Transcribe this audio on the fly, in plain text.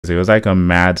It was like a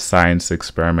mad science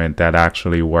experiment that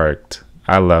actually worked.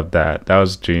 I love that. That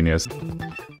was genius.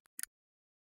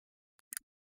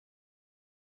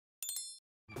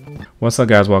 What's up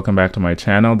guys, welcome back to my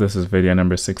channel. This is video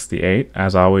number 68.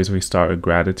 As always, we start with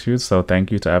gratitude, so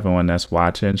thank you to everyone that's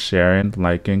watching, sharing,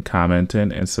 liking,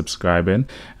 commenting, and subscribing.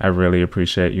 I really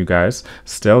appreciate you guys.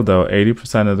 Still though,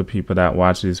 80% of the people that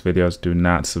watch these videos do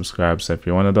not subscribe, so if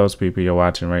you're one of those people you're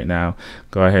watching right now,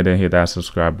 go ahead and hit that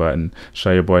subscribe button.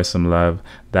 Show your boy some love.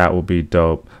 That will be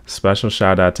dope. Special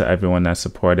shout out to everyone that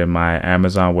supported my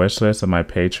Amazon wishlist and my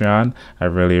Patreon. I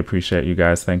really appreciate you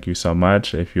guys. Thank you so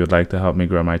much. If you would like to help me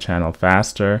grow my channel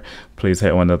faster, please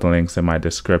hit one of the links in my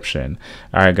description.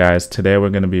 Alright guys, today we're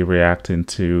going to be reacting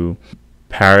to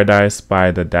Paradise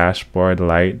by the Dashboard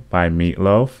Light by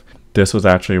Meatloaf. This was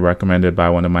actually recommended by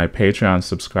one of my Patreon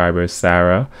subscribers,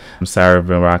 Sarah. Sarah has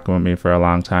been rocking with me for a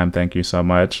long time. Thank you so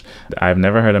much. I've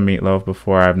never heard of Meatloaf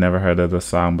before. I've never heard of the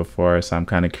song before, so I'm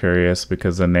kind of curious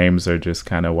because the names are just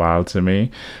kind of wild to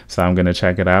me. So I'm going to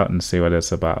check it out and see what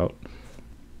it's about.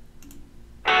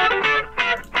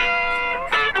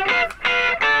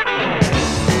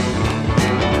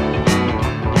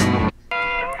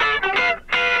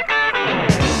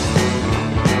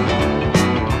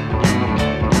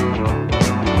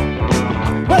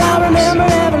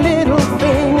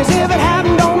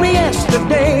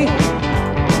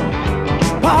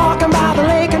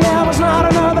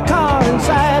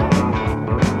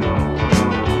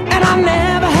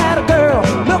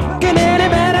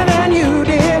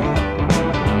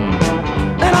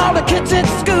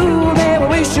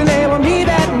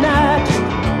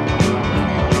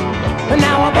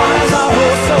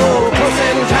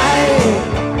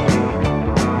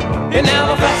 It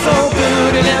never felt so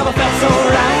good, it never felt so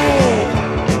right.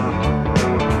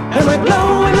 And we're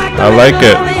glowing like the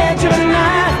metal on the edge of a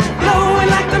knife. Glowing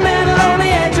like the metal on the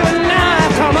edge of a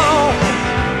knife. Come on,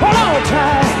 hold on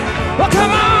tight. Well,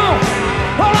 come on,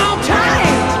 hold on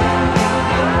tight.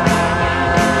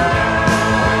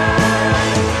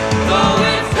 Though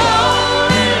it's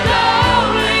cold and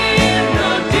lonely in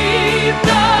the deep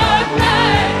dark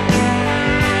night,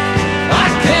 I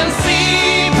can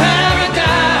see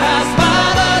paradise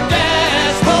by the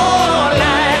dashboard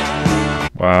light.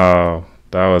 Wow,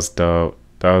 that was dope.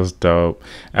 That was dope.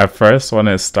 At first, when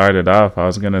it started off, I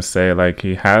was gonna say like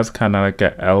he has kind of like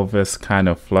an Elvis kind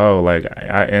of flow. Like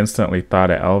I instantly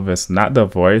thought of Elvis, not the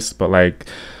voice, but like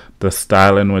the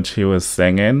style in which he was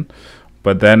singing.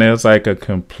 But then it was like a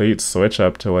complete switch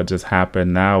up to what just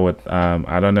happened now with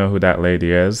I don't know who that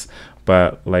lady is,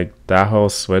 but like that whole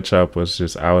switch up was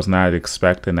just, I was not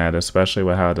expecting that, especially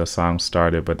with how the song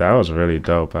started. But that was really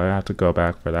dope. I have to go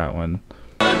back for that one.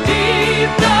 Deep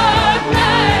dark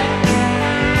night,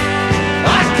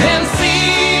 I can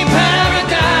see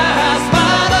paradise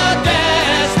by the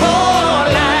dashboard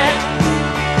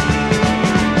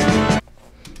light.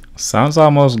 Sounds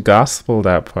almost gospel,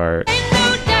 that part. Ain't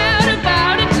no doubt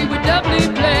about it, we were doubly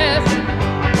blessed.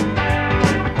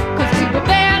 'Cause we were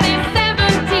barely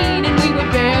 17 and we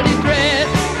were barely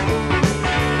dressed.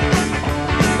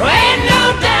 Ain't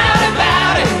no doubt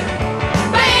about it,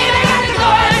 baby, got to go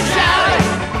and shout it.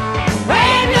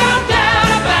 Ain't no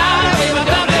doubt about it, we were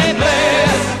doubly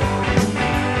blessed.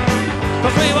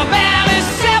 'Cause we were barely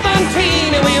 17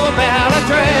 and we were barely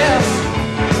dressed.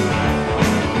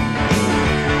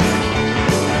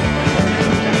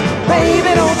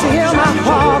 Baby, don't you hear my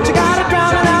heart? You gotta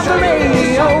drown it out the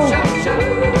radio.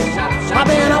 I've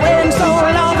been waiting so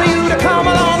long for you to come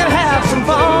along and have some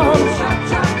fun.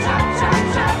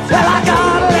 Well, I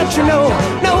gotta let you know,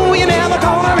 no, you're never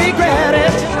gonna regret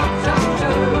it.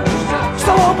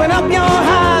 So open up your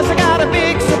eyes, I got a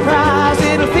big surprise.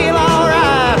 It'll feel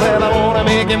alright. Well, I wanna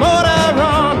make you more to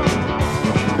run.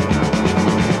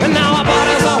 And now our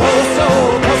bodies are whole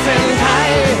so close and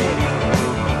tight.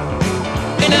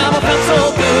 It never felt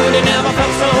so good, it never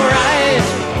felt so right.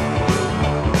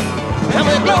 And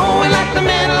we're glowing like the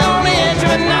metal on the edge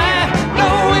of a knife.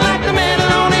 Glowing like the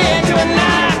metal on the edge of a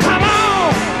knife. Come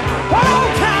on, hold on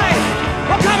tight.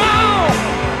 Oh, come on,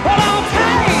 hold on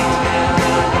tight.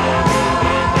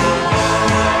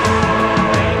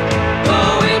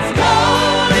 Oh, it's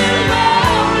cold and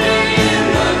lonely in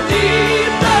the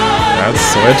deep dark That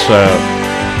switch up.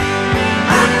 I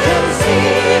can see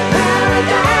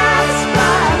paradise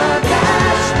by the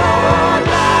dashboard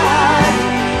light.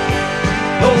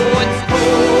 Oh, it's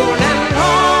cold and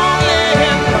lonely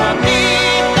in the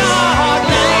deep dark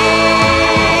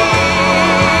night.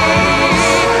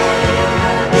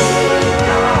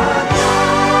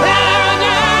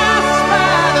 Paradise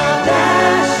by the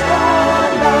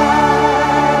dashboard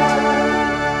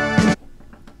light.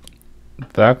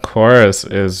 That chorus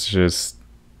is just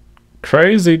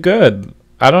crazy good.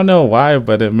 I don't know why,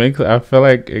 but I feel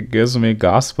like it gives me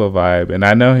gospel vibe. And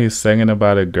I know he's singing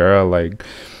about a girl, like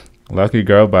lucky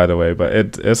girl, by the way, but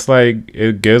it's like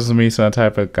it gives me some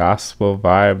type of gospel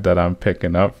vibe that I'm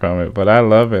picking up from it. But I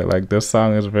love it. Like, this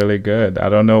song is really good. I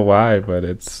don't know why, but I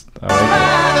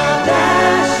like it.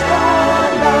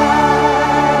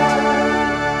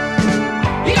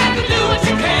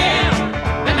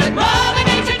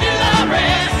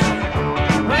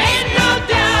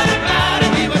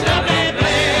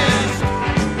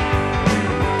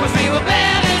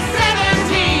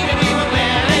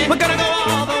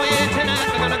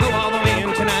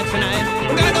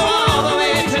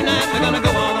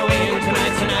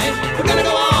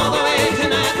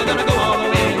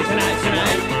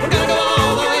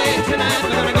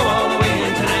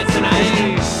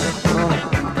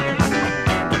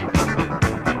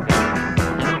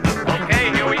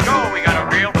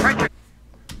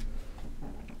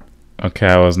 Okay,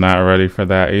 I was not ready for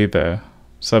that either.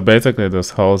 So basically,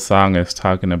 this whole song is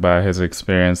talking about his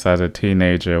experience as a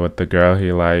teenager with the girl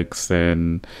he likes,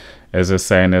 and is it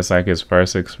saying it's like his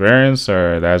first experience,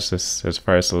 or that's just his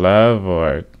first love,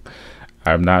 or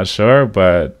I'm not sure,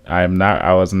 but I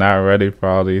was not ready for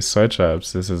all these switch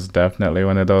ups. This is definitely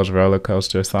one of those roller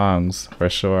coaster songs, for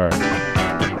sure.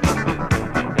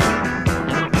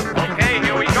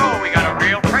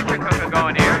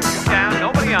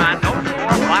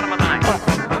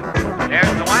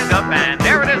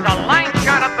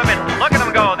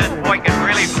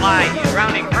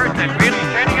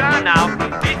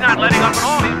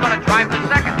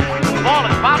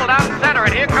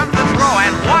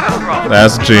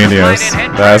 That's genius.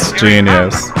 That's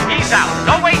genius. He's out.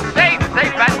 No way, safe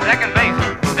at second base.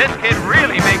 This kid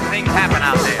really makes things happen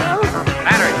out there.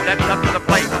 Batter steps up to the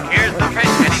plate. Here's the pitch,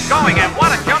 and he's going. And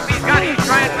what a jump he's got. He's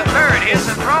trying for third. Here's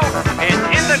the throw. It's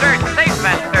in the dirt. Safe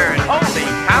at third. Holy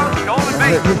cow, stolen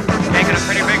base. Taking a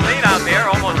pretty big lead out there.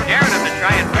 Almost daring him to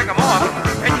try and pick him off.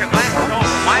 Pitcher glances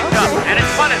over, winds up, and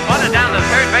it's bunted down the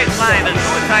third base line. The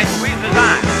suicide squeeze is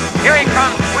on. Here he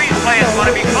comes. Squeeze play is going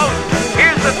to be close.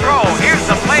 Here's the throw. Here's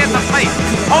the play at the plate.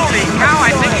 Holy cow,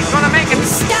 I think he's going to make it.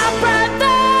 Stop right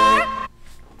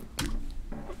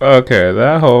there. Okay,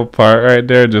 that whole part right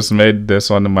there just made this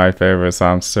one of my favorite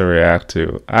songs to react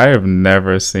to. I have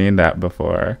never seen that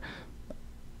before.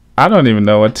 I don't even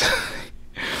know what to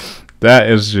That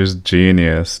is just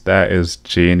genius. That is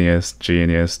genius,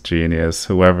 genius, genius.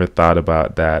 Whoever thought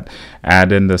about that.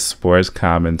 Add in the sports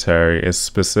commentary. It's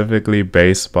specifically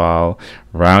baseball,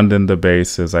 rounding the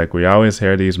bases. Like, we always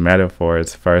hear these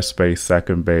metaphors: first base,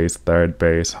 second base, third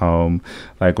base, home.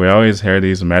 Like, we always hear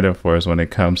these metaphors when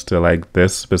it comes to like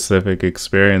this specific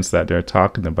experience that they're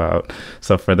talking about.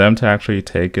 So for them to actually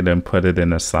take it and put it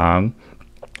in a song,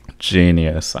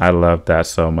 genius. I love that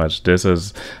so much. This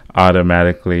is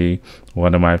automatically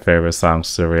one of my favorite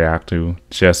songs to react to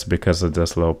just because of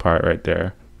this little part right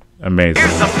there. Amazing.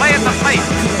 Here's the play at the plate.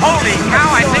 Holy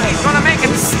cow, I think he's gonna make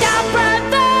it. Stop right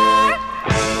there.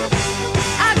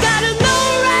 I gotta know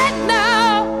right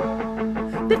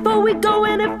now, before we go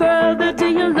any further. Do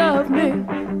you love me?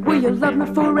 Will you love me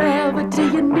forever? Do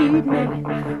you need me?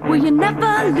 Will you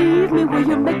never leave me? Will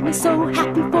you make me so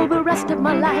happy for the rest of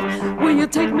my life? Will you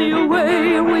take me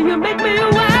away? And will you make me a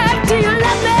wife? Do you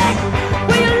love me?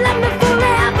 Will you love me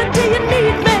forever? Do you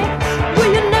need me?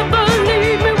 Will you never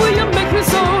leave me? Will you make me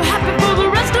so happy for the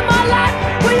rest of my life?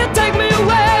 Will you take me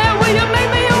away? Will you make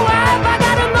me a wife? I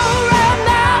gotta know right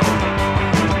now,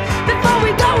 before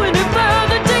we go any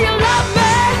further. Do you love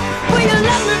me? Will you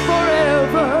love me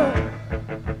forever?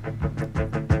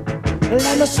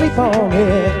 Let me sleep on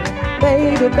it,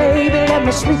 baby, baby, let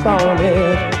me sleep on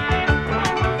it.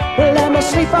 Let me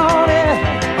sleep on it,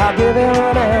 I'll give you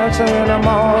an answer in the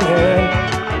morning.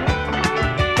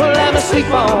 Let me sleep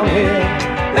on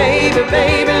it, baby,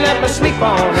 baby, let me sleep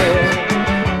on it.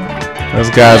 This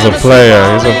guy's a player,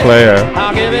 he's a player.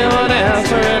 I'll give you an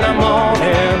answer in the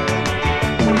morning.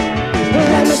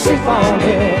 Let me sleep on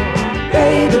it,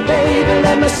 baby, baby,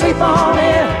 let me sleep on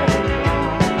it.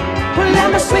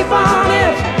 Let me sleep on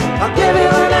it, I'll give you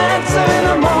an answer in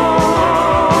the morning.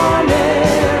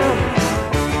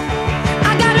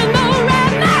 I gotta know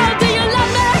right now, do you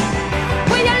love me?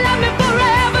 Will you love me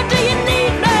forever? Do you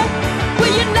need me?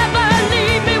 Will you never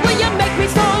leave me? Will you make me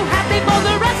so happy for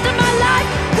the rest of my life?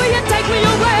 Will you take me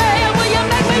away? And will you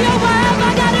make me your wife?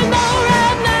 I gotta know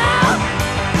right now,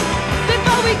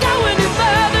 before we go any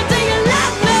further. Do you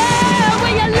love me?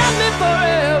 Will you love me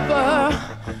forever?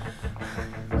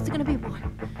 What's it gonna be, boy?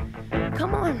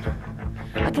 Come on,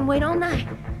 I can wait all night.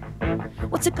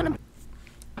 What's it gonna be?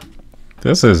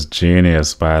 This is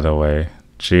genius, by the way.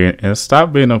 And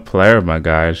stop being a player, my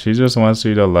guy. She just wants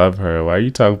you to love her. Why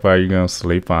you talk about you gonna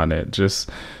sleep on it? Just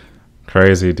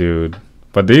crazy, dude.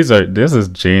 But this is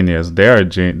genius.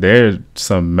 They're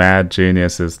some mad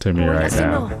geniuses to me right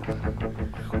now.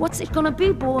 What's it gonna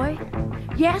be, boy?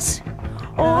 Yes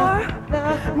or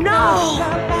no?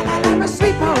 Let me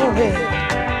sleep on it,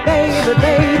 baby,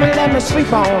 baby, let me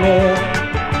sleep on it.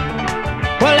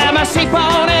 Well, let me sleep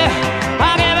on it.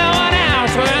 I'll give it 1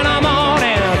 ounce in the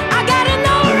morning. I gotta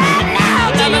know right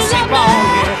now. Let me sleep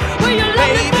on it. Will you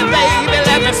love me Baby, baby,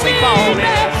 let me sleep on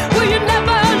it. Will you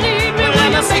never leave me?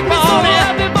 Let me sleep on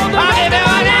it. I'll give it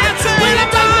 1 ounce in the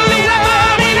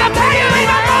morning. I'll tell you in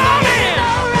the morning.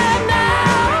 Right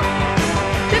now,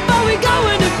 before we go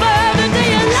any further, do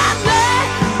you love me?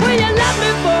 Will you love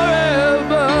me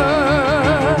forever?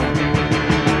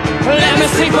 Let me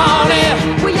sleep on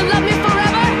it. Will you love me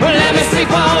forever? Let me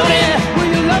sleep on it.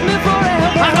 Will you love me forever?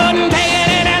 I couldn't take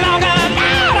it any longer.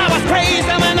 Lord, I was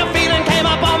crazy when the feeling came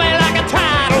up on me like a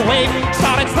tidal wave.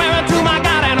 Started swearing to my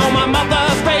God and on my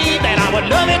mother's grave that I would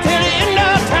love you till the end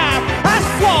of time. I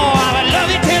swore I would love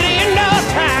you till the end of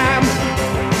time.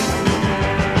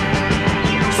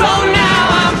 So now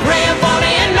I'm praying for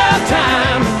the end of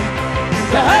time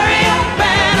to hurry up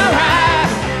and arrive.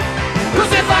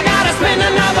 'Cause if I gotta spend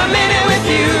another minute with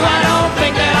you, I don't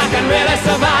think that I can really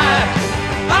survive.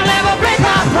 I'll never break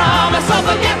my promise or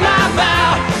forget my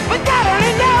vow, but God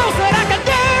only knows what I can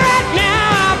do right now.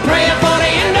 I'm praying for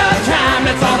the end of time,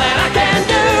 that's all that I can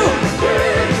do.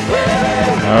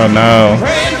 Oh no.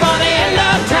 Praying for the end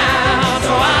of time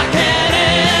so I can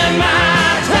end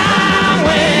my time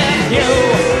with you.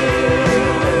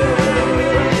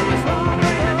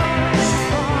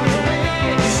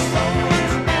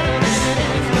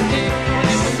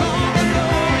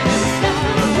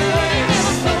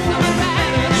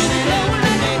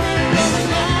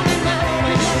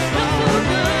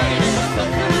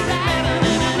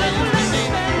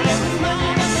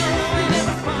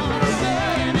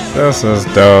 This is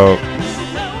dope.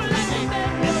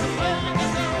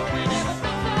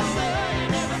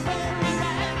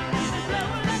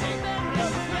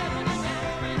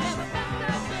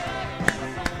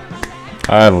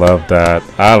 I love that.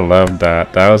 I love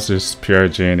that. That was just pure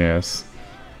genius.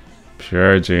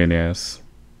 Pure genius.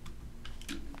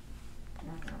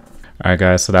 Alright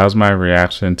guys, so that was my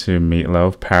reaction to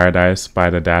Meatloaf, Paradise by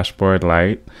the Dashboard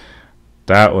Light.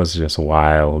 That was just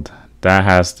wild. That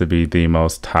has to be the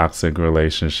most toxic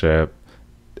relationship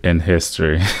in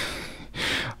history.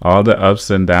 All the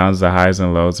ups and downs, the highs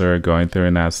and lows that are going through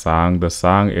in that song. The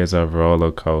song is a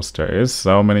roller coaster. There's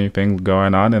so many things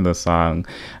going on in the song.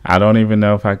 I don't even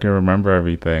know if I can remember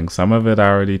everything. Some of it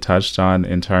I already touched on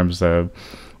in terms of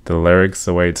the lyrics,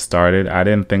 the way it started. I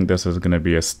didn't think this was going to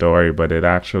be a story, but it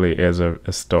actually is a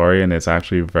story, and it's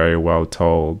actually very well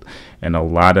told. And a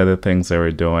lot of the things they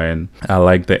were doing, I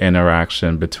like the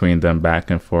interaction between them back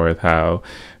and forth, how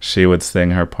she would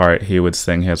sing her part, he would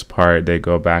sing his part, they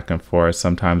go back and forth.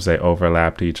 Sometimes they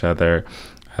overlapped each other.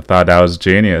 I thought that was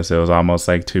genius. It was almost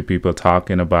like two people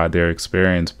talking about their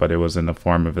experience, but it was in the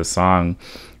form of a song.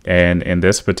 And in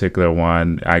this particular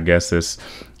one, I guess it's,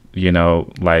 you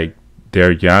know, like,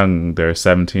 they're young, they're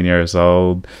 17 years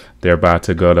old, they're about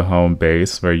to go to home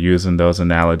base. We're using those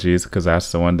analogies because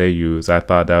that's the one they use. I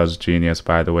thought that was genius,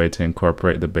 by the way, to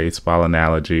incorporate the baseball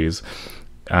analogies.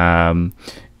 You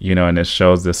know, and it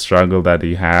shows the struggle that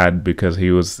he had, because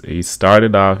he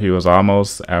started off, he was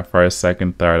almost at first,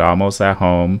 second, third, almost at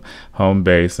home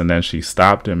base, and then she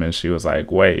stopped him and she was like,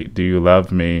 wait, do you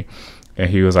love me? And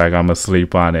he was like, I'm gonna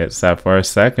sleep on it. So for a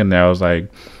second there, I was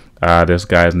like, this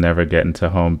guy's never getting to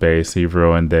home base. He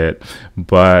ruined it.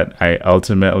 But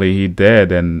ultimately he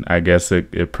did, and I guess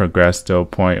it progressed to a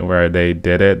point where they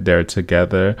did it. They're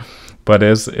together. But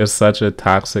it's such a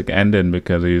toxic ending,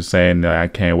 because he's saying, I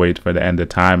can't wait for the end of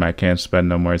time. I can't spend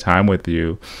no more time with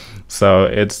you. So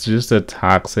it's just a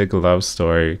toxic love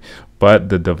story. But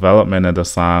the development of the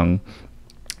song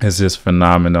is just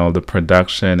phenomenal. The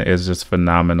production is just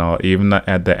phenomenal. Even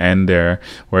at the end there,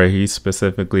 where he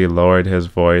specifically lowered his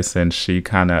voice and she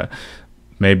kind of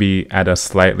maybe at a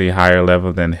slightly higher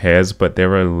level than his, but they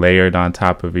were layered on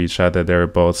top of each other. They were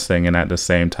both singing at the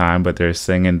same time, but they're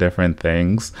singing different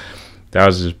things. That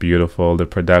was just beautiful. The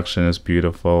production is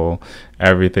beautiful.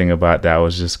 Everything about that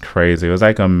was just crazy. It was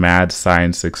like a mad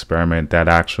science experiment that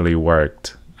actually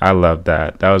worked. I love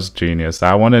that. That was genius.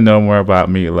 I want to know more about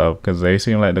Meatloaf, because they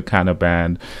seem like the kind of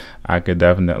band I could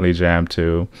definitely jam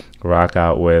to, rock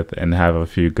out with, and have a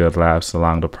few good laughs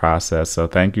along the process. So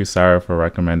thank you, Sarah, for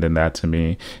recommending that to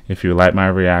me. If you like my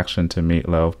reaction to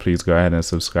Meatloaf, please go ahead and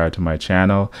subscribe to my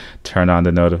channel, turn on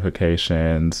the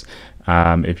notifications,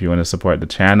 If you want to support the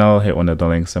channel, hit one of the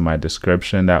links in my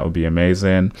description. That would be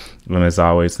amazing. And as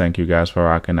always, thank you guys for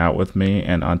rocking out with me.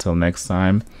 And until next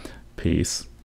time, peace.